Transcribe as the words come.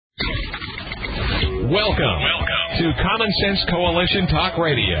Welcome to Common Sense Coalition Talk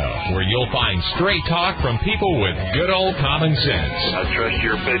Radio, where you'll find straight talk from people with good old common sense. I trust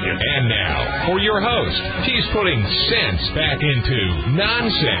your opinion. And now, for your host, she's putting sense back into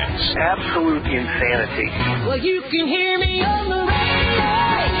nonsense. Absolute insanity. Well, you can hear me on the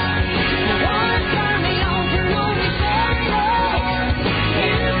radio.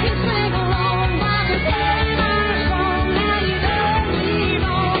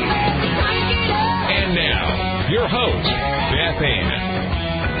 Your host, Beth Ann.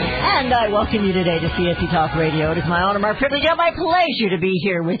 And I welcome you today to CSC Talk Radio. It is my honor, my privilege, and my pleasure to be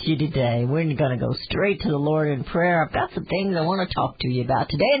here with you today. We're going to go straight to the Lord in prayer. I've got some things I want to talk to you about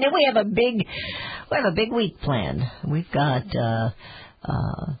today, and then we have a big week planned. We've got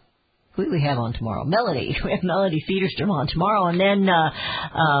who do we have on tomorrow? Melody. We have Melody Cedarstrom on tomorrow, and then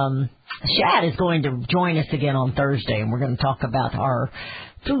Shad is going to join us again on Thursday, and we're going to talk about our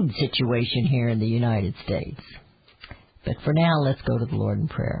food situation here in the United States. But for now, let's go to the Lord in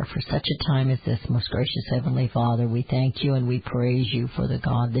prayer. For such a time as this, most gracious Heavenly Father, we thank you and we praise you for the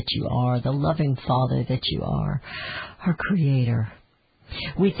God that you are, the loving Father that you are, our Creator.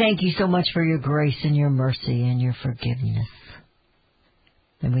 We thank you so much for your grace and your mercy and your forgiveness.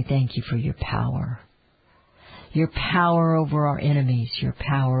 And we thank you for your power over our enemies, your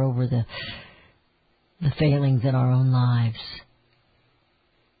power over the failings in our own lives.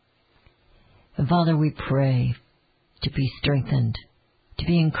 And Father, we pray to be strengthened, to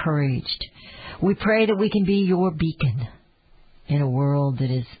be encouraged. We pray that we can be your beacon in a world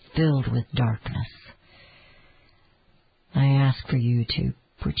that is filled with darkness. I ask for you to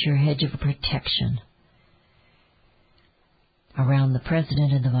put your hedge of protection around the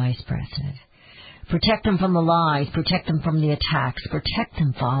President and the Vice President. Protect them from the lies, protect them from the attacks, protect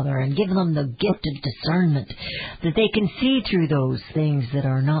them, Father, and give them the gift of discernment that they can see through those things that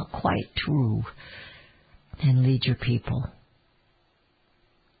are not quite true and lead your people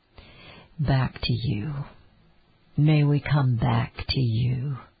back to you. May we come back to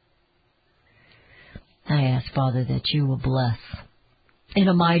you. I ask, Father, that you will bless in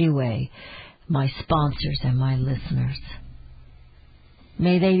a mighty way my sponsors and my listeners.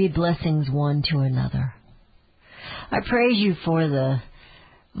 May they be blessings one to another. I praise you for the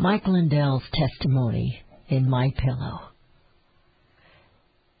Mike Lindell's testimony in My Pillow.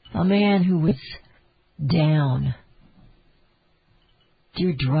 A man who was down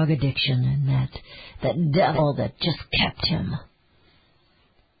through drug addiction and that devil that just kept him.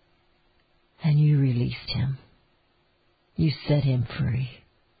 And you released him. You set him free.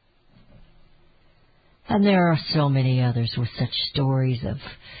 And there are so many others with such stories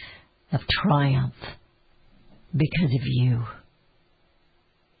of triumph because of you.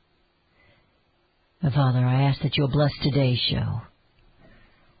 And Father, I ask that you'll bless today's show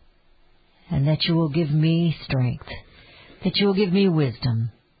and that you will give me strength, that you will give me wisdom,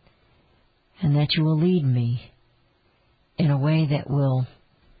 and that you will lead me in a way that will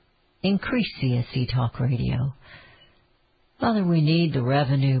increase CSC Talk Radio. Father, we need the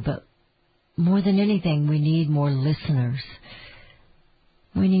revenue, but more than anything, we need more listeners.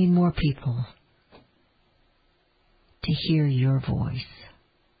 We need more people to hear your voice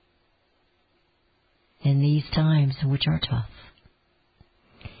in these times which are tough.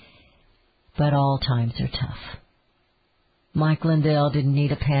 But all times are tough. Mike Lindell didn't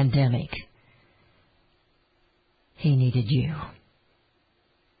need a pandemic. He needed you.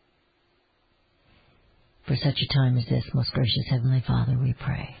 For such a time as this, most gracious Heavenly Father, we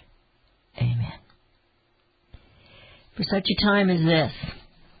pray. Amen. For such a time as this,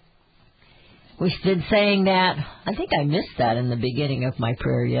 we've been saying that. I think I missed that in the beginning of my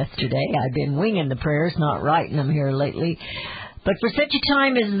prayer yesterday. I've been winging the prayers, not writing them here lately. But for such a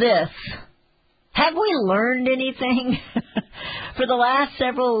time as this, have we learned anything? For the last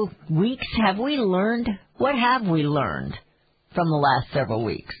several weeks, have we learned? What have we learned from the last several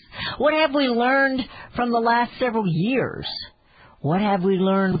weeks? What have we learned from the last several years? What have we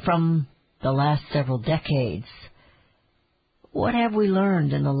learned from the last several decades? What have we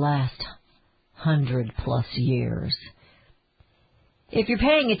learned in the last 100+ years? If you're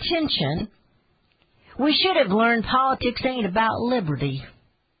paying attention, we should have learned politics ain't about liberty.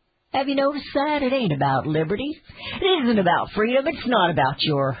 Have you noticed that? It ain't about liberty. It isn't about freedom. It's not about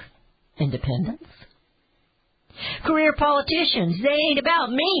your independence. Career politicians, they ain't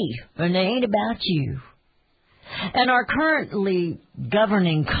about me, and they ain't about you. And our currently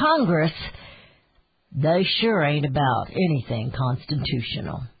governing Congress, they sure ain't about anything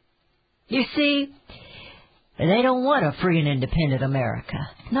constitutional. You see, they don't want a free and independent America.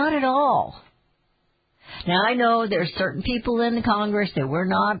 Not at all. Now, I know there's certain people in the Congress that we're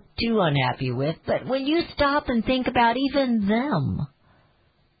not too unhappy with, but when you stop and think about even them,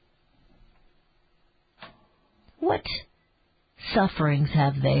 what sufferings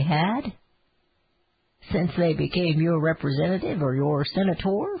have they had since they became your representative or your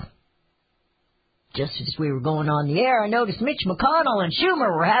senator? Just as we were going on the air, I noticed Mitch McConnell and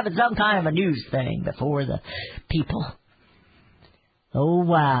Schumer were having some kind of a news thing before the people. Oh,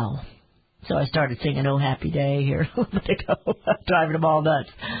 wow. So I started singing Oh Happy Day here a little bit ago, driving them all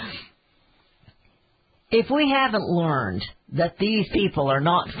nuts. If we haven't learned that these people are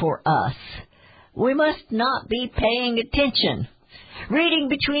not for us, we must not be paying attention. Reading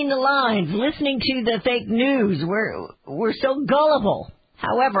between the lines, listening to the fake news, we're so gullible.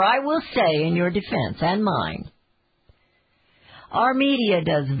 However, I will say in your defense and mine, our media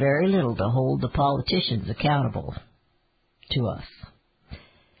does very little to hold the politicians accountable to us.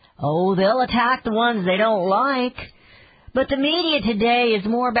 Oh, they'll attack the ones they don't like, but the media today is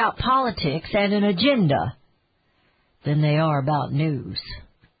more about politics and an agenda than they are about news,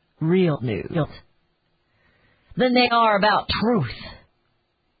 real news, than they are about truth.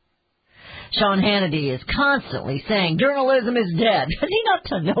 Sean Hannity is constantly saying journalism is dead. Does he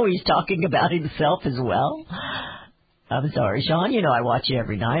not know he's talking about himself as well? I'm sorry, Sean. You know I watch you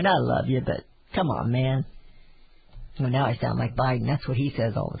every night. I love you, but come on, man. Well, now I sound like Biden. That's what he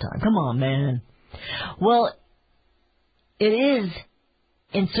says all the time. Come on, man. Well, it is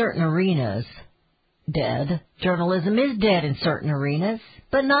in certain arenas dead. Journalism is dead in certain arenas,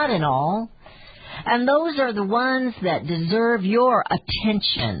 but not in all. And those are the ones that deserve your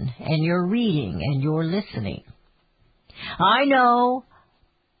attention and your reading and your listening. I know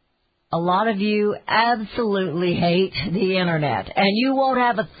a lot of you absolutely hate the Internet, and you won't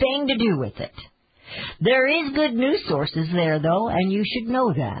have a thing to do with it. There is good news sources there, though, and you should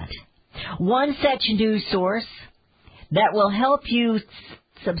know that. One such news source that will help you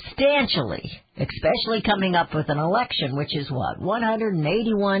substantially, especially coming up with an election, which is what?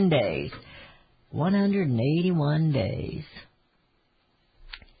 181 days. 181 days.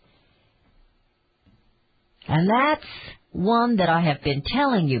 And that's one that I have been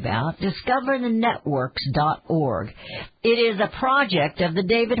telling you about, discoverthenetworks.org. It is a project of the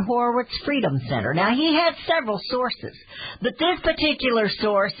David Horowitz Freedom Center. Now, he has several sources, but this particular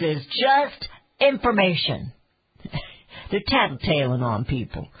source is just information. They're tattletaling on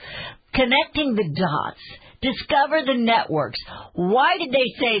people. Connecting the dots. Discover the networks. Why did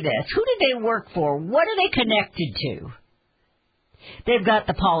they say this? Who did they work for? What are they connected to? They've got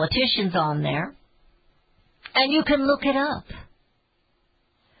the politicians on there. And you can look it up.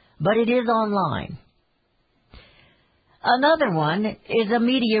 But it is online. Another one is a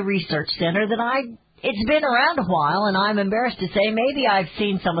media research center that it's been around a while, and I'm embarrassed to say maybe I've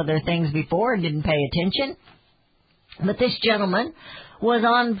seen some of their things before and didn't pay attention. But this gentleman was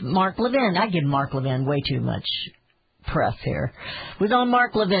on Mark Levin. I give Mark Levin way too much press here. Was on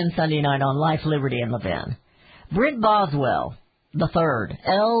Mark Levin Sunday night on Life, Liberty, and Levin. Brent Boswell III,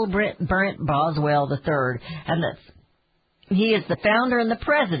 Brent Boswell III, and he is the founder and the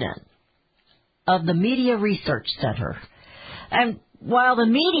president of the Media Research Center. And while the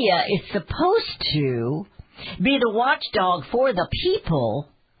media is supposed to be the watchdog for the people,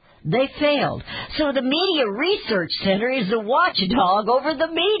 they failed. So the Media Research Center is the watchdog over the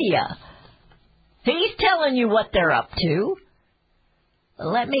media. He's telling you what they're up to.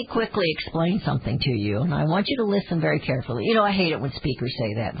 Let me quickly explain something to you, and I want you to listen very carefully. You know, I hate it when speakers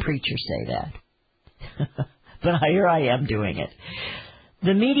say that and preachers say that. But here I am doing it.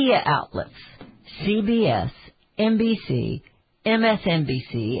 The media outlets, CBS, NBC,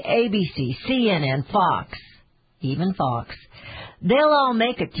 MSNBC, ABC, CNN, Fox, even Fox, they'll all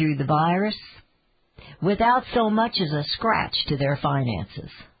make it through the virus without so much as a scratch to their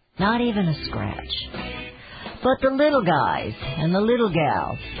finances. Not even a scratch. But the little guys and the little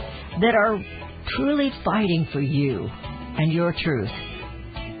gals that are truly fighting for you and your truth,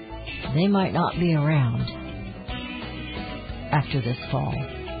 they might not be around after this fall.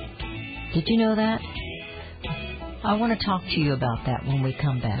 Did you know that? I want to talk to you about that when we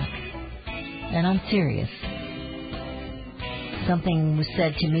come back. And I'm serious. Something was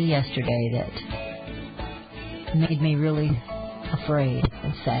said to me yesterday that made me really afraid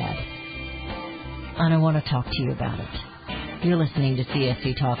and sad. And I want to talk to you about it. You're listening to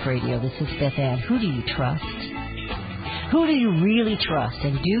CSC Talk Radio. This is Beth Ann. Who do you trust? Who do you really trust?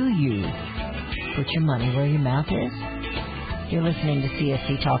 And do you put your money where your mouth is? You're listening to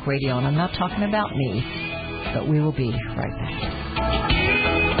CSC Talk Radio, and I'm not talking about me, but we will be right back.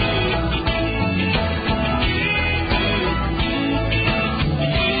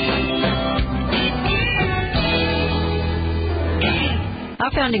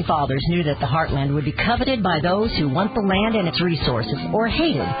 Our founding fathers knew that the heartland would be coveted by those who want the land and its resources, or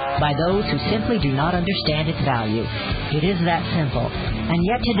hated by those who simply do not understand its value. It is that simple. And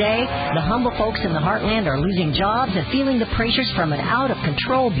yet today, the humble folks in the heartland are losing jobs and feeling the pressures from an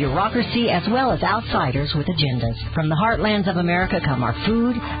out-of-control bureaucracy as well as outsiders with agendas. From the heartlands of America come our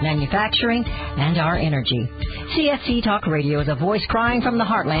food, manufacturing, and our energy. CSC Talk Radio is a voice crying from the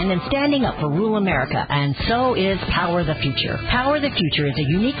heartland and standing up for rural America, and so is Power the Future. Power the Future is a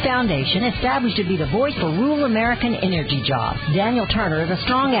unique foundation established to be the voice for rural American energy jobs. Daniel Turner is a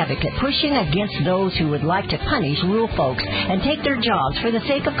strong advocate pushing against those who would like to punish rural folks and take their jobs for the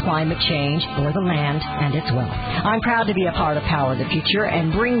sake of climate change or the land and its wealth. I'm proud to be a part of Power the Future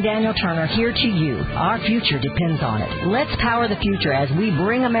and bring Daniel Turner here to you. Our future depends on it. Let's power the future as we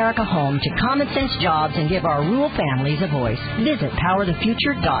bring America home to common sense jobs and give our rural families a voice. Visit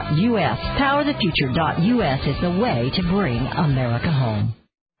powerthefuture.us. Powerthefuture.us is the way to bring America home.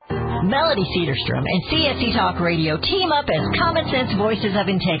 Melody Cedarstrom and CSC Talk Radio team up as common sense voices of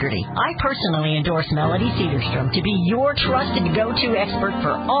integrity. I personally endorse Melody Cedarstrom to be your trusted go-to expert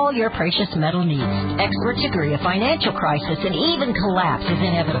for all your precious metal needs. Experts agree a financial crisis and even collapse is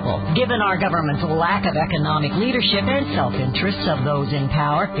inevitable. Given our government's lack of economic leadership and self-interests of those in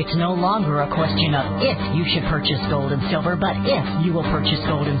power, it's no longer a question of if you should purchase gold and silver, but if you will purchase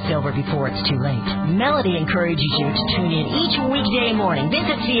gold and silver before it's too late. Melody encourages you to tune in each weekday morning.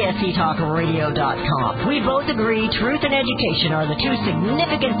 Visit CSCTalkRadio.com. We both agree truth and education are the two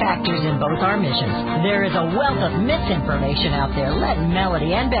significant factors in both our missions. There is a wealth of misinformation out there. Let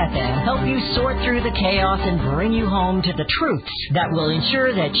Melody and Beth Ann help you sort through the chaos and bring you home to the truths that will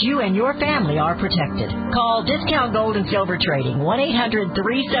ensure that you and your family are protected. Call Discount Gold and Silver Trading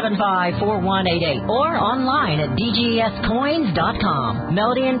 1-800-375-4188 or online at DGScoins.com.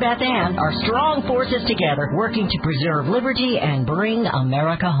 Melody and Beth Ann are strong forces together working to preserve liberty and bring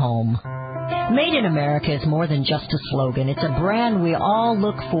America home. Made in America is more than just a slogan. It's a brand we all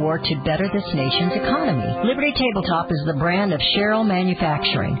look for to better this nation's economy. Liberty Tabletop is the brand of Sherrill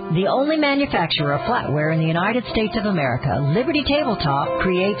Manufacturing, the only manufacturer of flatware in the United States of America. Liberty Tabletop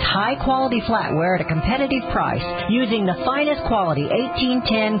creates high-quality flatware at a competitive price using the finest quality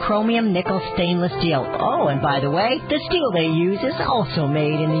 1810 chromium nickel stainless steel. Oh, and by the way, the steel they use is also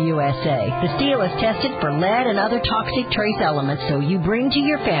made in the USA. The steel is tested for lead and other toxic trace elements, so you bring to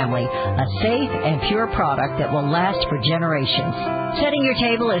your family a safe and pure product that will last for generations. Setting your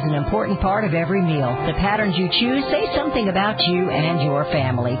table is an important part of every meal. The patterns you choose say something about you and your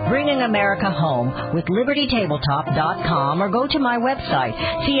family. Bringing America home with LibertyTabletop.com or go to my website,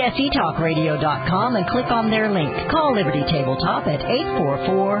 CSETalkRadio.com, and click on their link. Call Liberty Tabletop at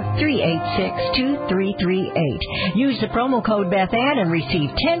 844-386-2338. Use the promo code Beth Ann and receive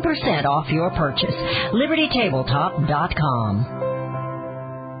 10% off your purchase. LibertyTabletop.com.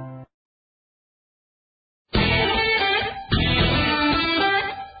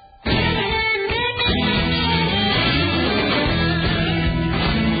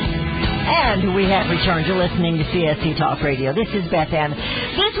 And we have returned to listening to CSC Talk Radio. This is Beth Ann.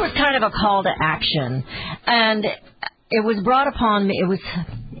 This was kind of a call to action, and it was brought upon me.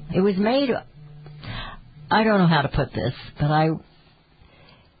 It was made. I don't know how to put this, but I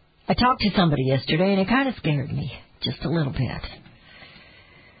talked to somebody yesterday, and it kind of scared me just a little bit.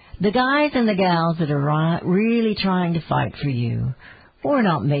 The guys and the gals that are really trying to fight for you, we're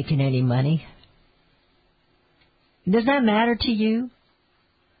not making any money. Does that matter to you?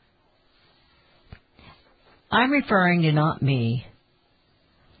 I'm referring to not me,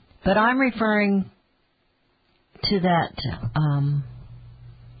 but I'm referring to that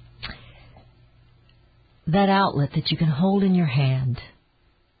outlet that you can hold in your hand.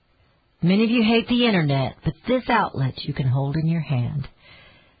 Many of you hate the internet, but this outlet you can hold in your hand.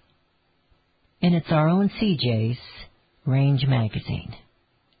 And it's our own CJ's Range Magazine.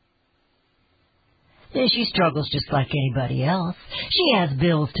 And she struggles just like anybody else. She has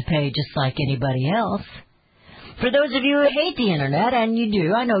bills to pay just like anybody else. For those of you who hate the internet, and you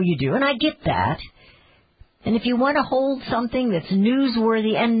do, I know you do, and I get that. And if you want to hold something that's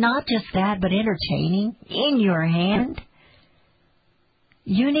newsworthy, and not just that, but entertaining, in your hand,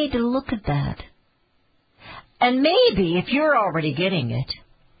 you need to look at that. And maybe, if you're already getting it,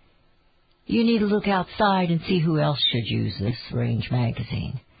 you need to look outside and see who else should use this Range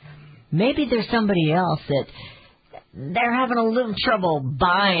Magazine. Maybe there's somebody else that they're having a little trouble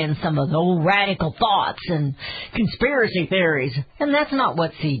buying some of the old radical thoughts and conspiracy theories. And that's not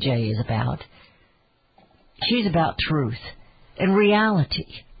what CJ is about. She's about truth and reality.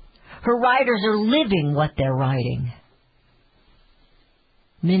 Her writers are living what they're writing.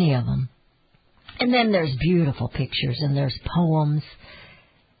 Many of them. And then there's beautiful pictures and there's poems.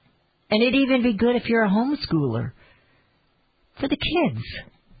 And it'd even be good if you're a homeschooler. For the kids.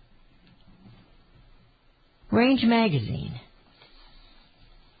 Range Magazine.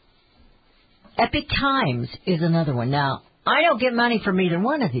 Epic Times is another one. Now, I don't get money from either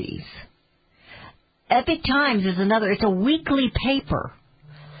one of these. Epic Times is another. It's a weekly paper.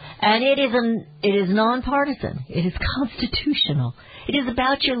 And it is nonpartisan. It is constitutional. It is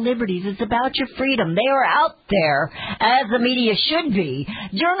about your liberties. It's about your freedom. They are out there, as the media should be.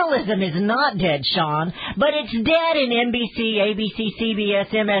 Journalism is not dead, Sean, but it's dead in NBC, ABC, CBS,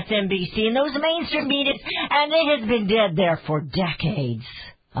 MSNBC, and those mainstream media, and it has been dead there for decades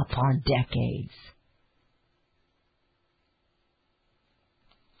upon decades.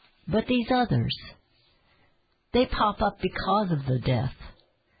 But these others, they pop up because of the death.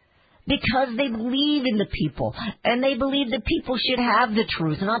 Because they believe in the people, and they believe the people should have the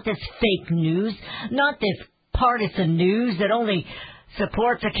truth, not this fake news, not this partisan news that only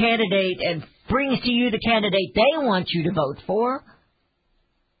supports a candidate and brings to you the candidate they want you to vote for.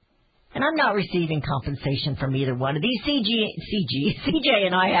 And I'm not receiving compensation from either one of these. CJ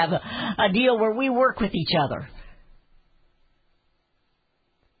and I have a deal where we work with each other.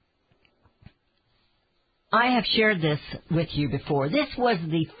 I have shared this with you before. This was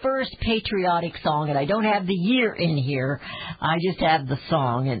the first patriotic song, and I don't have the year in here. I just have the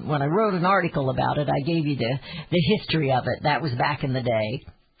song, and when I wrote an article about it, I gave you the history of it. That was back in the day.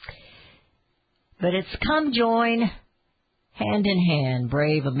 But it's "Come join, hand in hand,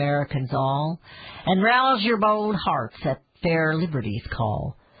 brave Americans all, and rouse your bold hearts at fair liberty's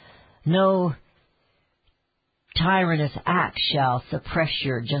call. No tyrannous act shall suppress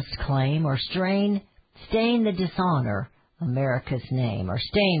your just claim or stain the dishonor America's name, or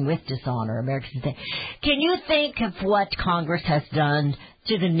stain with dishonor America's name." Can you think of what Congress has done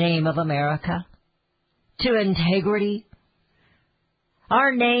to the name of America? To integrity?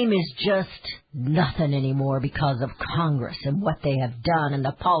 Our name is just nothing anymore because of Congress and what they have done, and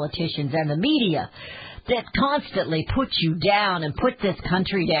the politicians and the media that constantly put you down and put this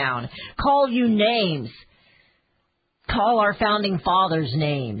country down. Call you names. Call our founding fathers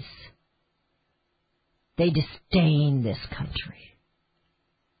names. They disdain this country.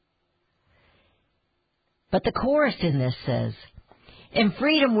 But the chorus in this says, "In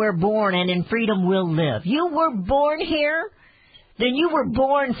freedom we're born, and in freedom we'll live." You were born here? Then you were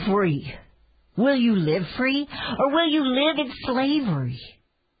born free. Will you live free, or will you live in slavery?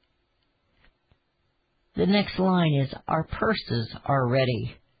 The next line is, "Our purses are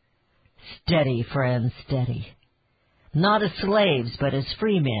ready. Steady, friends, steady. Not as slaves, but as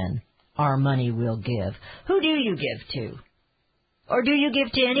free men. Our money we'll give." Who do you give to? Or do you give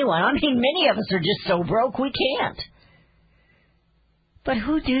to anyone? I mean, many of us are just so broke we can't. But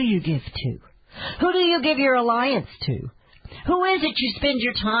who do you give to? Who do you give your alliance to? Who is it you spend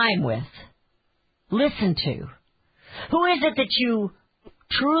your time with? Listen to? Who is it that you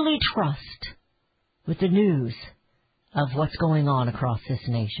truly trust with the news of what's going on across this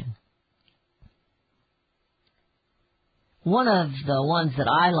nation? One of the ones that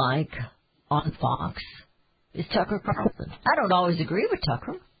I like on Fox is Tucker Carlson. I don't always agree with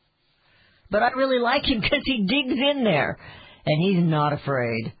Tucker, but I really like him because he digs in there, and he's not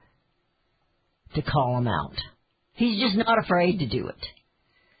afraid to call him out. He's just not afraid to do it.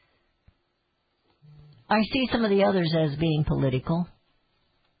 I see some of the others as being political,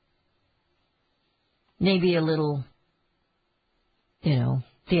 maybe a little,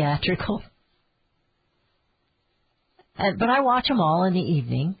 theatrical. But I watch them all in the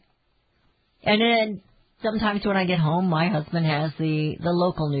evening. And then sometimes when I get home, my husband has the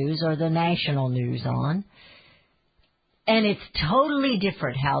local news or the national news on. And it's totally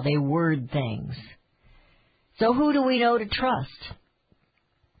different how they word things. So who do we know to trust?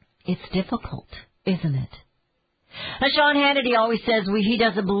 It's difficult, isn't it? Now, Sean Hannity always says he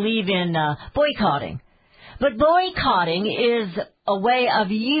doesn't believe in boycotting. But boycotting is a way of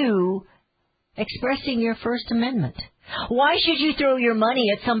you expressing your First Amendment. Why should you throw your money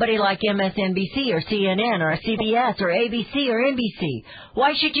at somebody like MSNBC or CNN or CBS or ABC or NBC?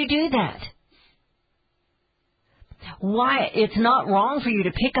 Why should you do that? Why? It's not wrong for you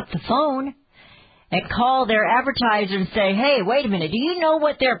to pick up the phone and call their advertiser and say, "Hey, wait a minute, do you know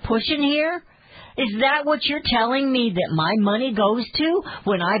what they're pushing here? Is that what you're telling me that my money goes to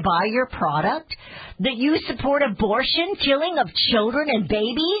when I buy your product? That you support abortion, killing of children and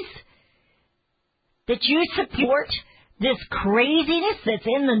babies? That you support this craziness that's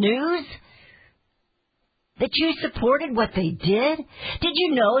in the news? That you supported what they did? Did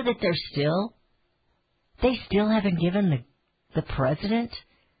you know that they still haven't given the president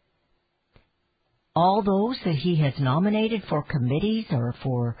all those that he has nominated for committees or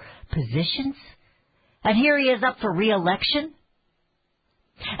for positions. And here he is up for re-election.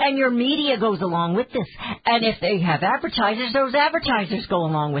 And your media goes along with this. And if they have advertisers, those advertisers go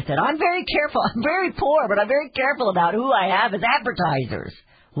along with it. I'm very careful. I'm very poor, but I'm very careful about who I have as advertisers.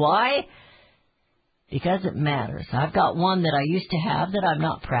 Why? Because it matters. I've got one that I used to have that I'm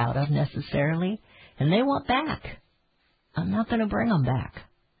not proud of necessarily, and they want back. I'm not going to bring them back.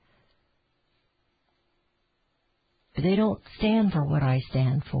 They don't stand for what I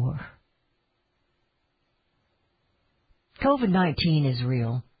stand for. COVID-19 is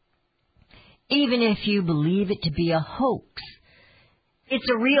real. Even if you believe it to be a hoax, it's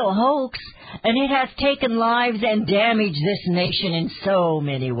a real hoax, and it has taken lives and damaged this nation in so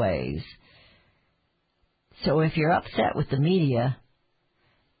many ways. So if you're upset with the media,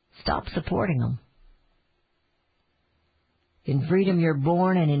 stop supporting them. In freedom you're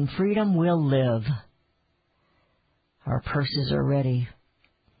born, and in freedom we'll live. Our purses are ready.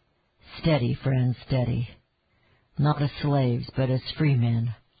 Steady, friends, steady. Not as slaves, but as free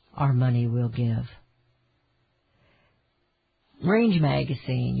men, our money we'll give. Range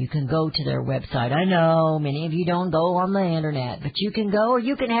Magazine, you can go to their website. I know many of you don't go on the internet, but you can go, or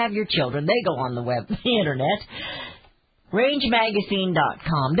you can have your children. They go on the internet.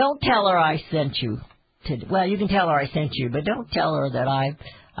 RangeMagazine.com. Don't tell her I sent you. Well, you can tell her I sent you, but don't tell her that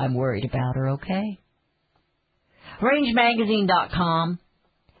I'm worried about her, okay? RangeMagazine.com,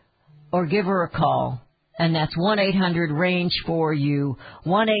 or give her a call. And that's 1-800-RANGE-4U,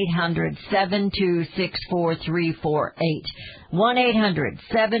 1-800-726-4348,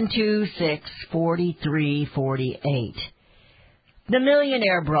 1-800-726-4348. The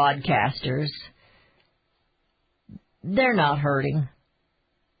millionaire broadcasters, they're not hurting.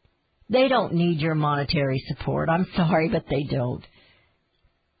 They don't need your monetary support. I'm sorry, but they don't.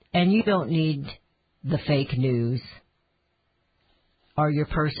 And you don't need the fake news. Are your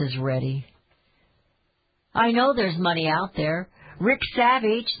purses ready? I know there's money out there. Rick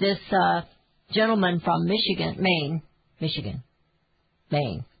Savage, this gentleman from Maine.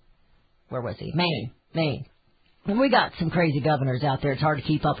 Where was he? Maine. And we got some crazy governors out there. It's hard to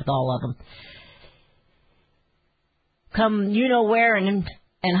keep up with all of them. Come, you know where, and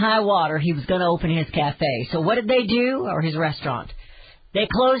high water, he was going to open his cafe. So what did they do? Or his restaurant? They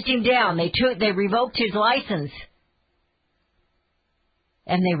closed him down. They revoked his license.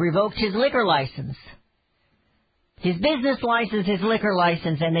 And they revoked his liquor license. His business license, his liquor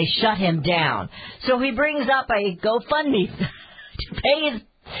license, and they shut him down. So he brings up a GoFundMe to pay his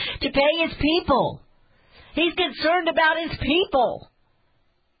people. He's concerned about his people.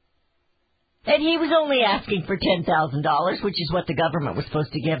 And he was only asking for $10,000, which is what the government was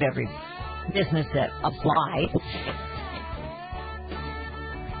supposed to give every business that applied.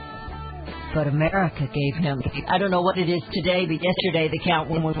 But America gave him, I don't know what it is today, but yesterday the count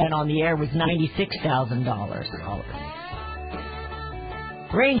when we went on the air was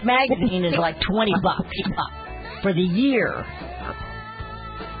 $96,000. Range Magazine is like $20 for the year.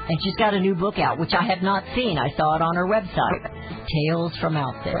 And she's got a new book out, which I have not seen. I saw it on her website. Tales from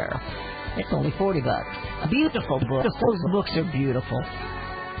Out There. It's only $40. A beautiful book. Those books are beautiful.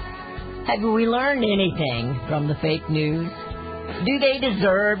 Have we learned anything from the fake news? Do they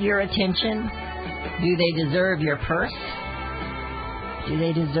deserve your attention? Do they deserve your purse? Do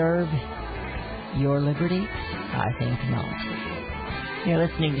they deserve your liberty? I think not. You're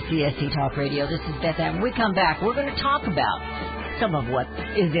listening to CSC Talk Radio. This is Beth Ann. When we come back, we're going to talk about some of what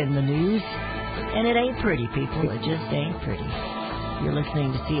is in the news. And it ain't pretty, people. It just ain't pretty. You're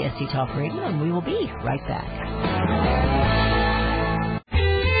listening to CSC Talk Radio, and we will be right back.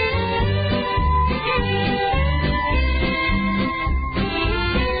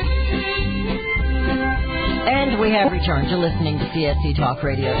 And we have returned to listening to CSC Talk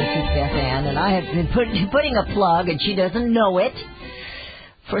Radio. This is Beth Ann, and I have been putting a plug, and she doesn't know it,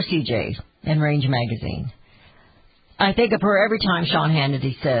 for CJ and Range Magazine. I think of her every time Sean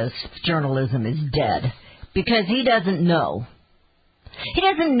Hannity says journalism is dead, because he doesn't know. He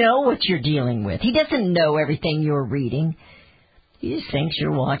doesn't know what you're dealing with. He doesn't know everything you're reading. He just thinks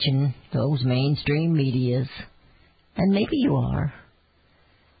you're watching those mainstream medias, and maybe you are.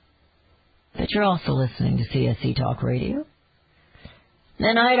 But you're also listening to CSC Talk Radio.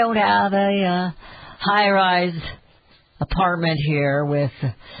 And I don't have a high-rise apartment here with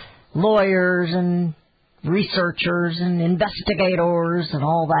lawyers and researchers and investigators and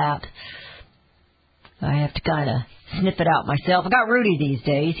all that. I have to kind of sniff it out myself. I got Rudy these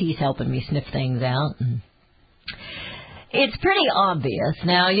days. He's helping me sniff things out. And it's pretty obvious.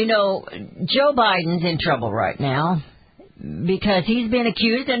 Now, you know, Joe Biden's in trouble right now. because he's been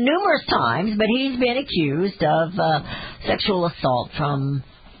accused, and numerous times, but he's been accused of sexual assault from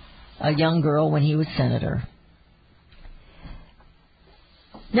a young girl when he was senator.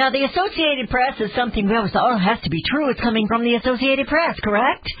 Now, the Associated Press is something we always thought, it has to be true. It's coming from the Associated Press,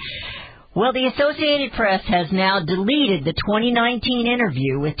 correct? Well, the Associated Press has now deleted the 2019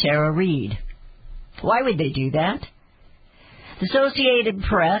 interview with Tara Reid. Why would they do that? The Associated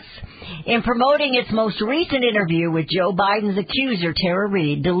Press, in promoting its most recent interview with Joe Biden's accuser, Tara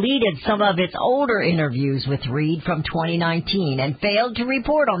Reid, deleted some of its older interviews with Reid from 2019 and failed to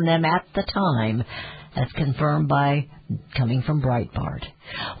report on them at the time, as confirmed by coming from Breitbart.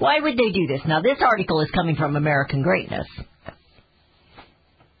 Why would they do this? Now, this article is coming from American Greatness.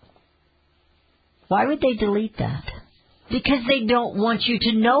 Why would they delete that? Because they don't want you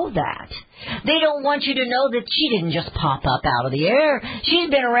to know that. They don't want you to know that she didn't just pop up out of the air. She's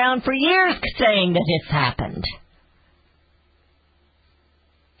been around for years saying that this happened.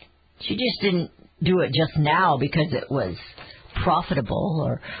 She just didn't do it just now because it was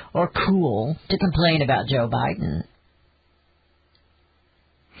profitable or cool to complain about Joe Biden.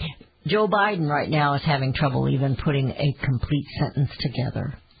 Joe Biden right now is having trouble even putting a complete sentence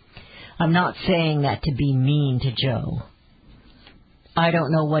together. I'm not saying that to be mean to Joe. I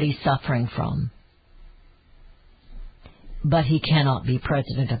don't know what he's suffering from. But he cannot be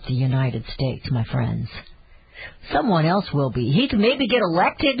President of the United States, my friends. Someone else will be. He can maybe get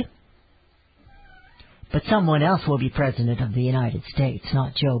elected, but someone else will be President of the United States,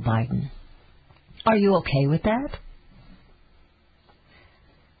 not Joe Biden. Are you okay with that?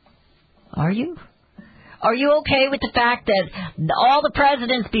 Are you? Are you okay with the fact that all the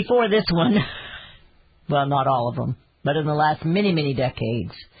presidents before this one, well, not all of them, but in the last many, many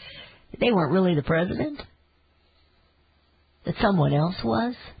decades, they weren't really the president? That someone else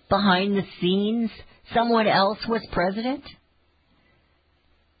was? Behind the scenes, someone else was president?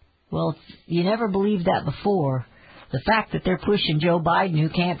 Well, you never believed that before. The fact that they're pushing Joe Biden, who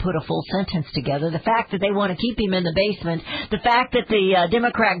can't put a full sentence together, the fact that they want to keep him in the basement, the fact that the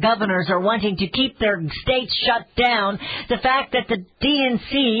Democrat governors are wanting to keep their states shut down, the fact that the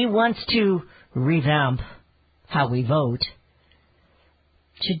DNC wants to revamp how we vote,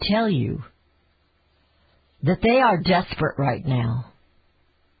 should tell you that they are desperate right now.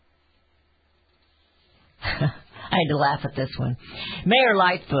 I had to laugh at this one. Mayor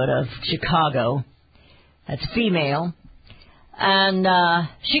Lightfoot of Chicago, that's female, and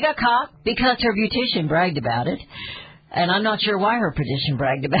she got caught because her beautician bragged about it. And I'm not sure why her beautician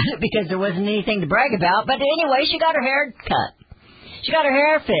bragged about it, because there wasn't anything to brag about. But anyway, she got her hair cut. She got her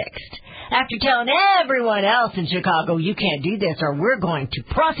hair fixed. After telling everyone else in Chicago, you can't do this or we're going to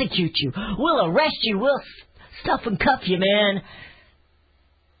prosecute you. We'll arrest you. We'll stuff and cuff you, man.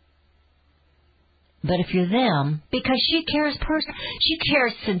 But if you're them, because she cares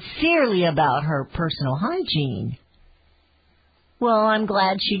sincerely about her personal hygiene. Well, I'm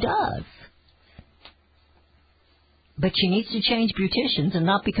glad she does. But she needs to change beauticians, and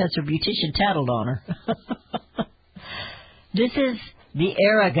not because her beautician tattled on her. This is the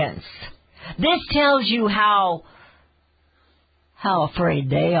arrogance. This tells you how afraid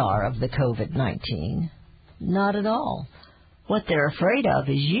they are of the COVID-19. Not at all. What they're afraid of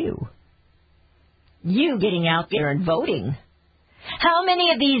is you. You getting out there and voting. How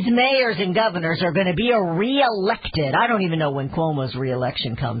many of these mayors and governors are going to be re-elected? I don't even know when Cuomo's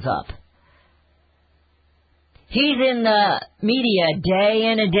re-election comes up. He's in the media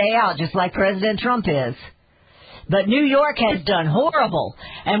day in and day out, just like President Trump is. But New York has done horrible.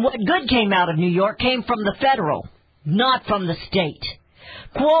 And what good came out of New York came from the federal, not from the state.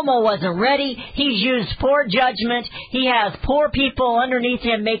 Cuomo wasn't ready. He's used poor judgment. He has poor people underneath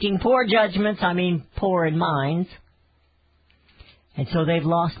him making poor judgments. I mean, poor in minds. And so they've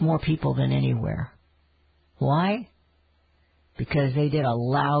lost more people than anywhere. Why? Because they did a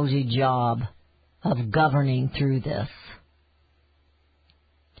lousy job of governing through this.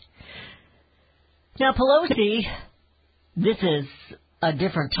 Now, Pelosi, this is a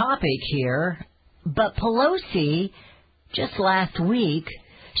different topic here, but Pelosi, just last week,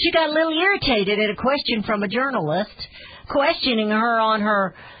 she got a little irritated at a question from a journalist questioning her on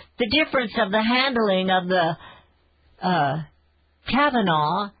the difference of the handling of the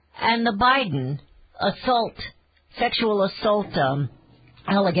Kavanaugh and the Biden sexual assault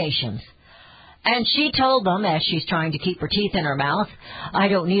allegations. And she told them, as she's trying to keep her teeth in her mouth, I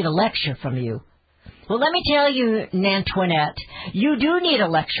don't need a lecture from you. Well, let me tell you, Nantoinette, you do need a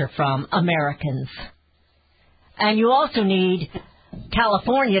lecture from Americans. And you also need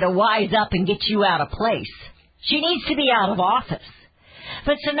California to wise up and get you out of place. She needs to be out of office.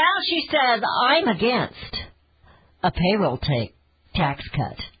 But so now she says, I'm against a payroll tax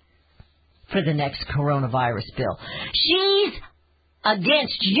cut for the next coronavirus bill. She's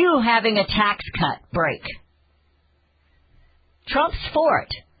against you having a tax cut break. Trump's for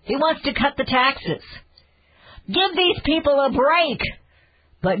it. He wants to cut the taxes. Give these people a break.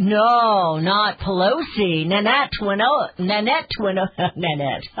 But no, not Pelosi. Nanette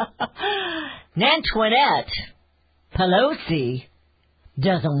Pelosi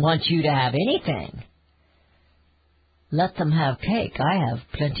doesn't want you to have anything. Let them have cake. I have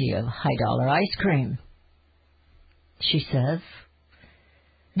plenty of high-dollar ice cream, she says.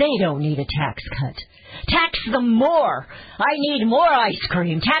 They don't need a tax cut. Tax them more. I need more ice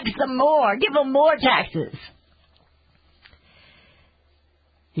cream. Tax them more. Give them more taxes.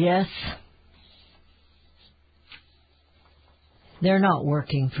 Yes, they're not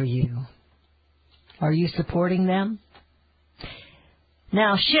working for you. Are you supporting them?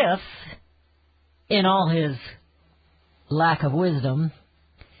 Now, Schiff, in all his lack of wisdom,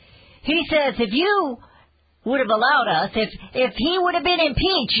 he says if you would have allowed us, if he would have been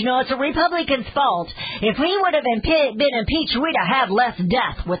impeached, it's a Republican's fault. If he would have been impeached, we'd have had less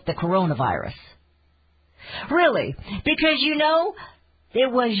death with the coronavirus. Really? Because, it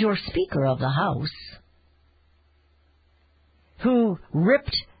was your Speaker of the House who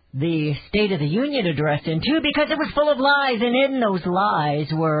ripped the State of the Union address in two because it was full of lies, and in those lies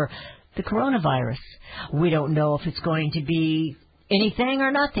were the coronavirus. We don't know if it's going to be anything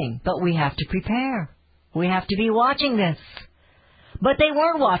or nothing, but we have to prepare. We have to be watching this. But they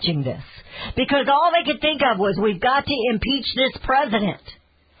weren't watching this because all they could think of was we've got to impeach this president.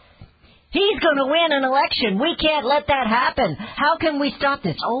 He's going to win an election. We can't let that happen. How can we stop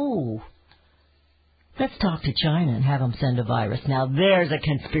this? Oh, let's talk to China and have them send a virus. Now, there's a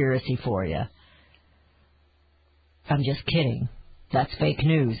conspiracy for you. I'm just kidding. That's fake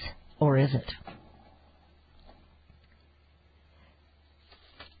news. Or is it?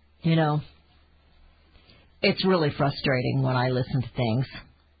 It's really frustrating when I listen to things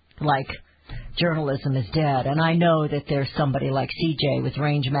like journalism is dead, and I know that there's somebody like CJ with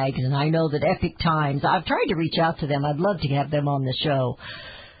Range Magazine. I know that Epic Times, I've tried to reach out to them. I'd love to have them on the show.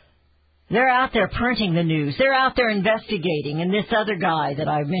 They're out there printing the news. They're out there investigating. And this other guy that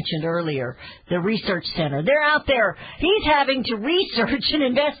I mentioned earlier, the Research Center, they're out there. He's having to research and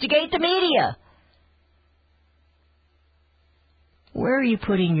investigate the media. Where are you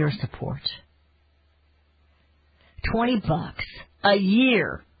putting your support? $20 a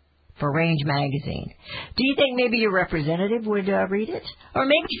year for Range Magazine. Do you think maybe your representative would read it? Or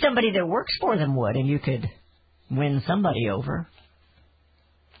maybe somebody that works for them would, and you could win somebody over.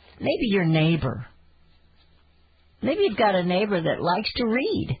 Maybe your neighbor. Maybe you've got a neighbor that likes to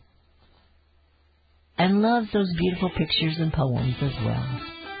read and loves those beautiful pictures and poems as well.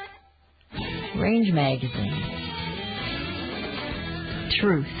 Range Magazine.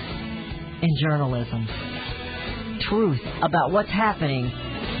 Truth in journalism. Truth about what's happening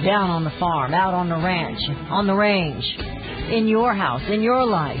down on the farm, out on the ranch, on the range, in your house, in your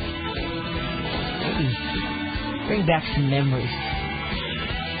life. Maybe bring back some memories.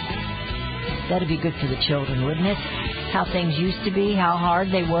 That'd be good for the children, wouldn't it? How things used to be, how hard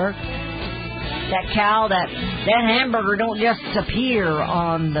they work. That cow, that hamburger don't just appear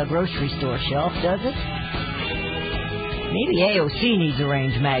on the grocery store shelf, does it? Maybe AOC needs a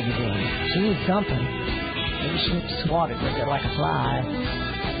Range Magazine. She needs something. Maybe she gets swatted with it like a fly.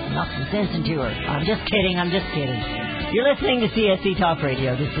 Knock some sense into her. I'm just kidding. You're listening to CSC Talk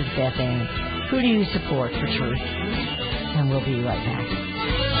Radio. This is Beth Ann. Who do you support for truth? And we'll be right back.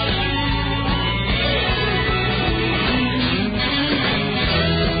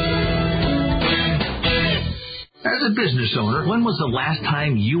 As a business owner, when was the last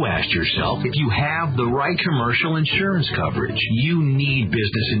time you asked yourself if you have the right commercial insurance coverage? You need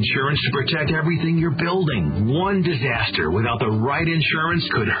business insurance to protect everything you're building. One disaster without the right insurance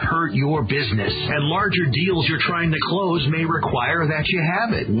could hurt your business, and larger deals you're trying to close may require that you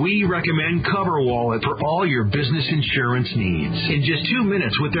have it. We recommend CoverWallet for all your business insurance needs. In just 2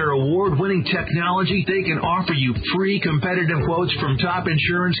 minutes with their award-winning technology, they can offer you free competitive quotes from top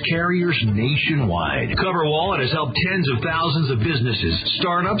insurance carriers nationwide. CoverWallet has helped tens of thousands of businesses,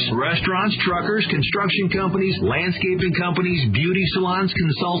 startups, restaurants, truckers, construction companies, landscaping companies, beauty salons,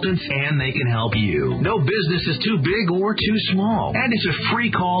 consultants, and they can help you. No business is too big or too small, and it's a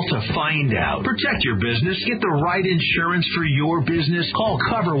free call to find out. Protect your business. Get the right insurance for your business. Call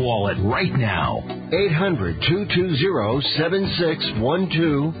CoverWallet right now.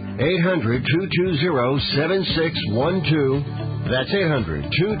 800-220-7612. 800-220-7612. That's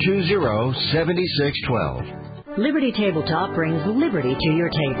 800-220-7612. Liberty Tabletop brings liberty to your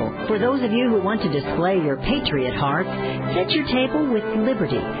table. For those of you who want to display your patriot hearts, set your table with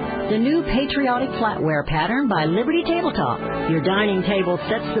Liberty, the new patriotic flatware pattern by Liberty Tabletop. Your dining table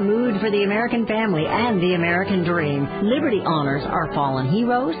sets the mood for the American family and the American dream. Liberty honors our fallen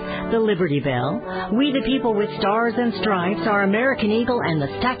heroes, the Liberty Bell, We the People with Stars and Stripes, our American Eagle, and the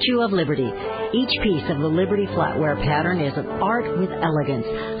Statue of Liberty. Each piece of the Liberty flatware pattern is an art with elegance,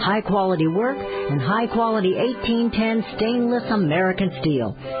 high-quality work, and high-quality 1810 stainless American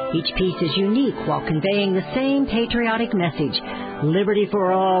steel. Each piece is unique while conveying the same patriotic message, liberty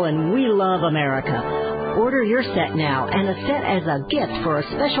for all and we love America. Order your set now and a set as a gift for a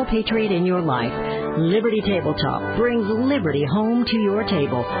special patriot in your life. Liberty Tabletop brings liberty home to your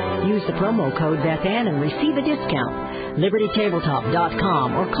table. Use the promo code BethAnn and receive a discount.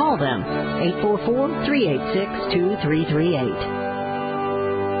 LibertyTabletop.com or call them 844-386-2338.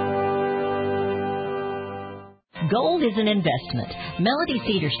 Gold is an investment. Melody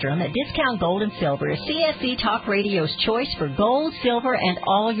Cedarstrom at Discount Gold and Silver is CSC Talk Radio's choice for gold, silver, and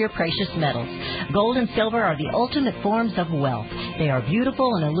all your precious metals. Gold and silver are the ultimate forms of wealth. They are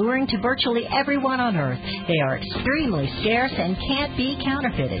beautiful and alluring to virtually everyone on earth. They are extremely scarce and can't be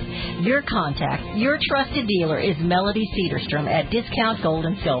counterfeited. Your contact, your trusted dealer is Melody Cedarstrom at Discount Gold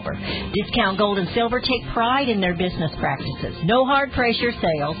and Silver. Discount Gold and Silver take pride in their business practices. No hard pressure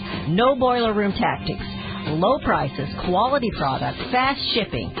sales, no boiler room tactics. Low prices, quality products, fast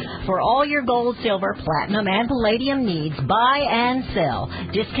shipping. For all your gold, silver, platinum, and palladium needs, buy and sell.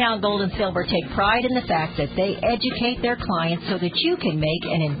 Discount Gold and Silver take pride in the fact that they educate their clients so that you can make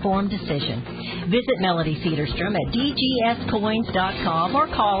an informed decision. Visit Melody Cedarstrom at dgscoins.com or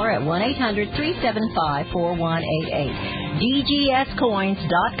call her at 1-800-375-4188.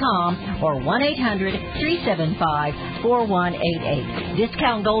 dgscoins.com or 1-800-375-4188.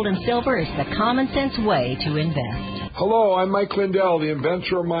 Discount Gold and Silver is the common sense way to invest. Hello, I'm Mike Lindell, the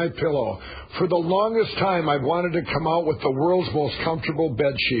inventor of MyPillow. For the longest time, I've wanted to come out with the world's most comfortable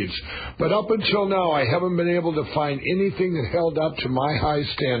bed sheets. But up until now, I haven't been able to find anything that held up to my high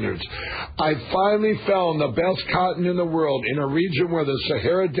standards. I finally found the best cotton in the world in a region where the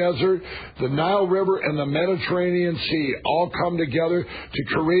Sahara Desert, the Nile River, and the Mediterranean Sea all come together to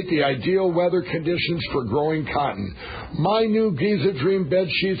create the ideal weather conditions for growing cotton. My new Giza Dream bed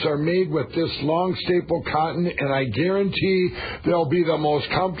sheets are made with this long staple cotton, and I guarantee they'll be the most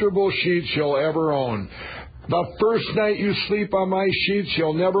comfortable sheets you'll ever own. The first night you sleep on my sheets,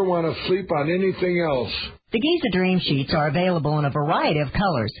 you'll never want to sleep on anything else. The Giza Dream Sheets are available in a variety of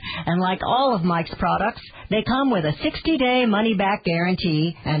colors, and like all of Mike's products, they come with a 60-day money-back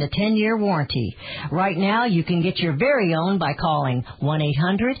guarantee and a 10-year warranty. Right now, you can get your very own by calling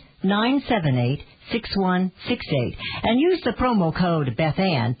 1-800-978-6168 and use the promo code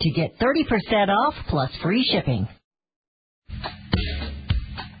BethAnn to get 30% off plus free shipping.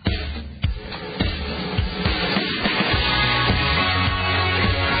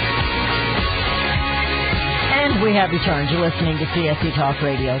 We have returned. You're listening to CSC Talk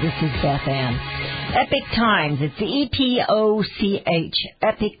Radio. This is Beth Ann. Epic Times. It's the EPOCH.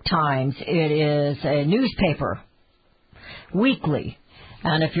 Epic Times. It is a newspaper. Weekly.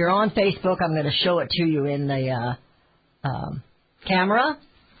 And if you're on Facebook, I'm going to show it to you in the camera.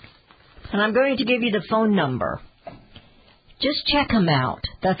 And I'm going to give you the phone number. Just check them out.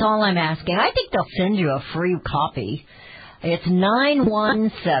 That's all I'm asking. I think they'll send you a free copy. It's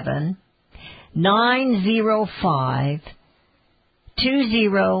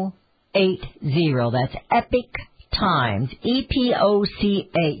 917-905-2080. That's Epic Times.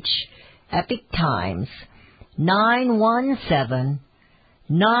 EPOCH. Epic Times.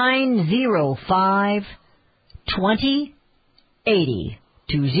 917-905-2080.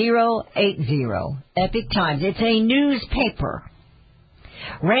 2080. Epic Times. It's a newspaper.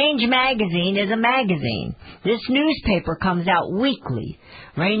 Range Magazine is a magazine. This newspaper comes out weekly.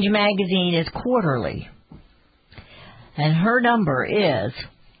 Range Magazine is quarterly. And her number is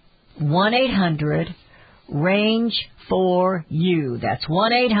 1-800-RANGE-4U. That's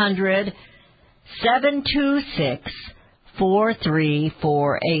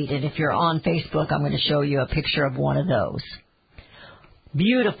 1-800-726-4348. And if you're on Facebook, I'm going to show you a picture of one of those.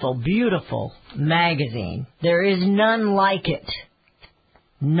 Beautiful, beautiful magazine. There is none like it.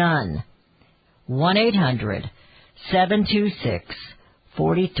 None.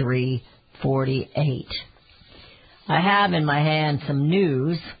 1-800-726-4348. I have in my hand some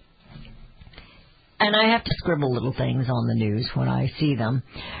news, and I have to scribble little things on the news when I see them.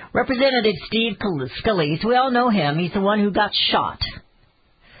 Representative Steve Scalise, we all know him. He's the one who got shot.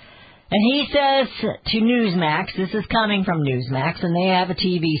 And he says to Newsmax, this is coming from Newsmax, and they have a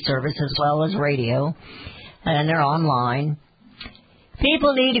TV service as well as radio, and they're online.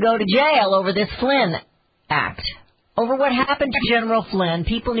 People need to go to jail over this Flynn Act. Over what happened to General Flynn,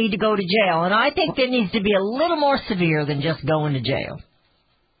 people need to go to jail. And I think it needs to be a little more severe than just going to jail.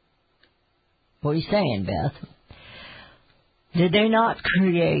 What are you saying, Beth? Did they not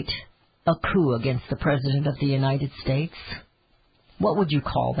create a coup against the President of the United States? What would you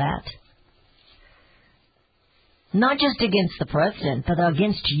call that? Not just against the President, but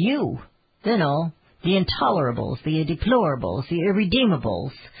against you. You know, the intolerables, the deplorables, the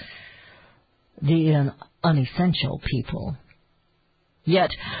irredeemables, the unessential people.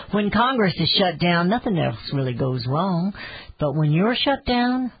 Yet, when Congress is shut down, nothing else really goes wrong. But when you're shut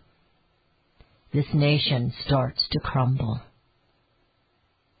down, this nation starts to crumble.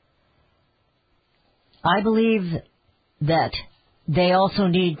 I believe that they also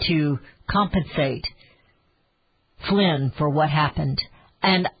need to compensate Flynn for what happened.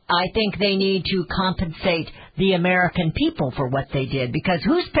 And I think they need to compensate the American people for what they did. Because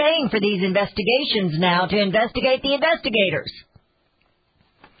who's paying for these investigations now to investigate the investigators?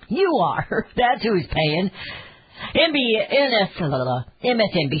 You are. That's who's paying.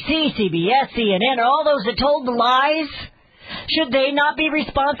 MSNBC, CBS, CNN, all those that told the lies. Should they not be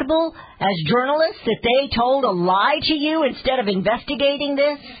responsible as journalists if they told a lie to you instead of investigating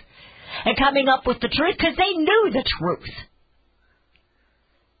this and coming up with the truth? Because they knew the truth.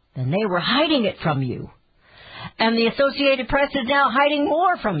 And they were hiding it from you. And the Associated Press is now hiding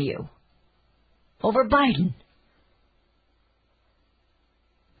more from you over Biden.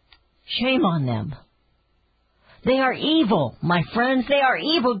 Shame on them. They are evil, my friends. They are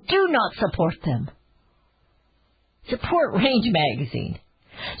evil. Do not support them. Support Range Magazine.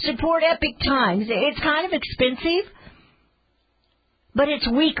 Support Epic Times. It's kind of expensive, but it's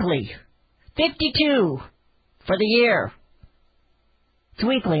weekly. $52 for the year. It's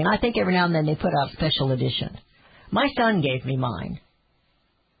weekly, and I think every now and then they put out special edition. My son gave me mine.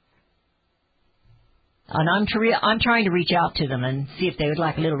 And I'm trying to reach out to them and see if they would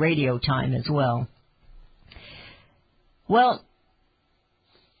like a little radio time as well. Well,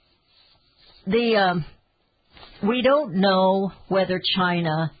 we don't know whether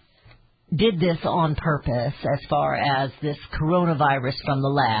China did this on purpose as far as this coronavirus from the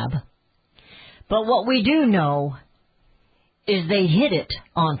lab. But what we do know is they hid it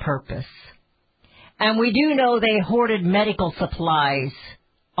on purpose. And we do know they hoarded medical supplies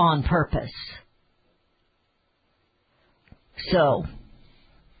on purpose. So,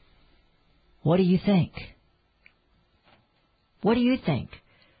 what do you think? What do you think?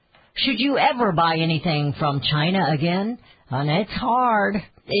 Should you ever buy anything from China again? And it's hard.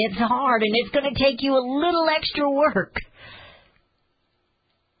 It's hard, and it's going to take you a little extra work.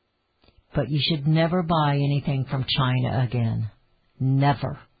 But you should never buy anything from China again.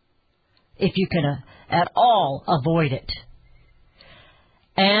 Never. If you can at all avoid it.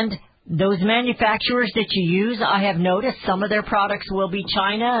 And those manufacturers that you use, I have noticed some of their products will be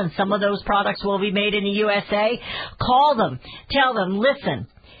China and some of those products will be made in the USA. Call them. Tell them, listen,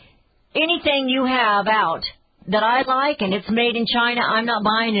 anything you have out that I like and it's made in China, I'm not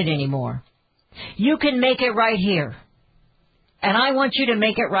buying it anymore. You can make it right here. And I want you to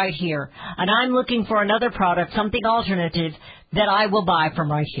make it right here. And I'm looking for another product, something alternative, that I will buy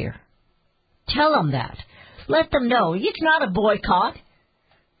from right here. Tell them that. Let them know. It's not a boycott.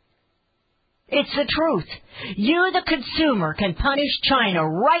 It's the truth. You, the consumer, can punish China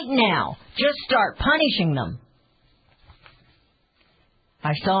right now. Just start punishing them.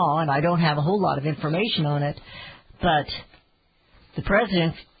 I saw, and I don't have a whole lot of information on it, but the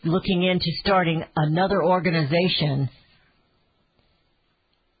president's looking into starting another organization.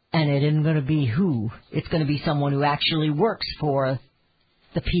 And it isn't going to be who. It's going to be someone who actually works for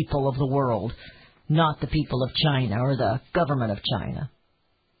the people of the world, not the people of China or the government of China.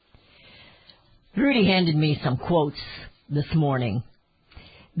 Rudy handed me some quotes this morning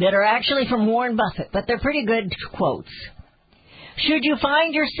that are actually from Warren Buffett, but they're pretty good quotes. Should you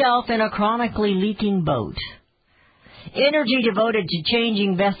find yourself in a chronically leaking boat, energy devoted to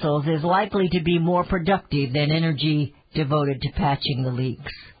changing vessels is likely to be more productive than energy devoted to patching the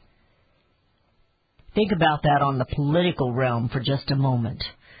leaks. Think about that on the political realm for just a moment.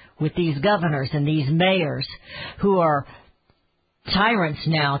 With these governors and these mayors who are tyrants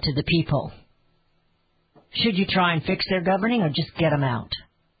now to the people. Should you try and fix their governing or just get them out?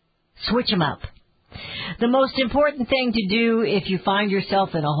 Switch them up. The most important thing to do if you find yourself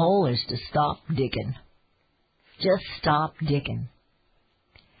in a hole is to stop digging. Just stop digging.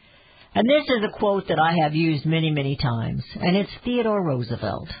 And this is a quote that I have used many, many times, and it's Theodore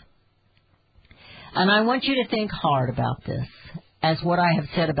Roosevelt. And I want you to think hard about this. as what I have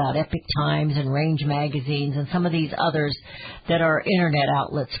said about Epic Times and Range magazines and some of these others that are internet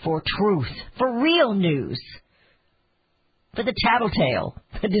outlets for truth, for real news, for the tattletale,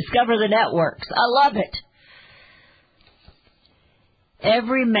 to discover the networks. I love it.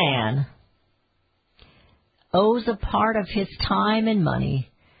 Every man owes a part of his time and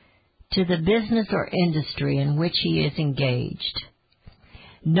money to the business or industry in which he is engaged.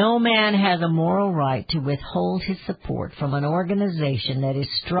 No man has a moral right to withhold his support from an organization that is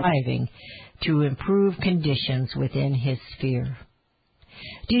striving to improve conditions within his sphere.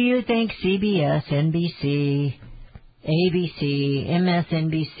 Do you think CBS, NBC, ABC,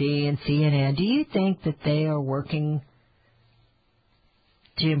 MSNBC, and CNN, do you think that they are working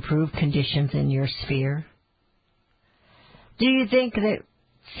to improve conditions in your sphere? Do you think that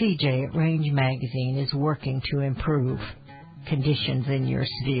CJ at Range Magazine is working to improve conditions in your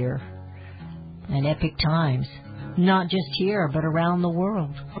sphere? And Epic Times, not just here, but around the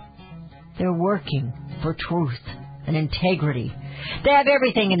world. They're working for truth and integrity. They have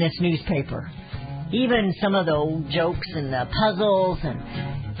everything in this newspaper. Even some of the old jokes and the puzzles and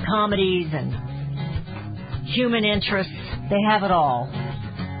comedies and human interests. They have it all.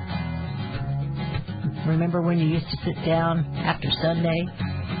 Remember when you used to sit down after Sunday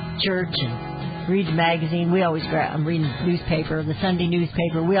church and read the magazine? We always I'm reading the newspaper, the Sunday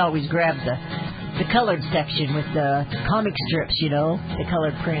newspaper. We always grab the colored section with the comic strips, you know, the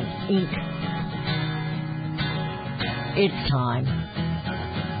colored print ink. It's time.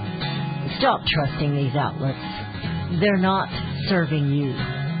 Stop trusting these outlets. They're not serving you.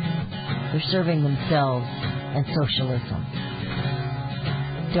 They're serving themselves and socialism.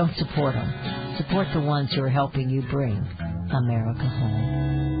 Don't support them. Support the ones who are helping you bring America home.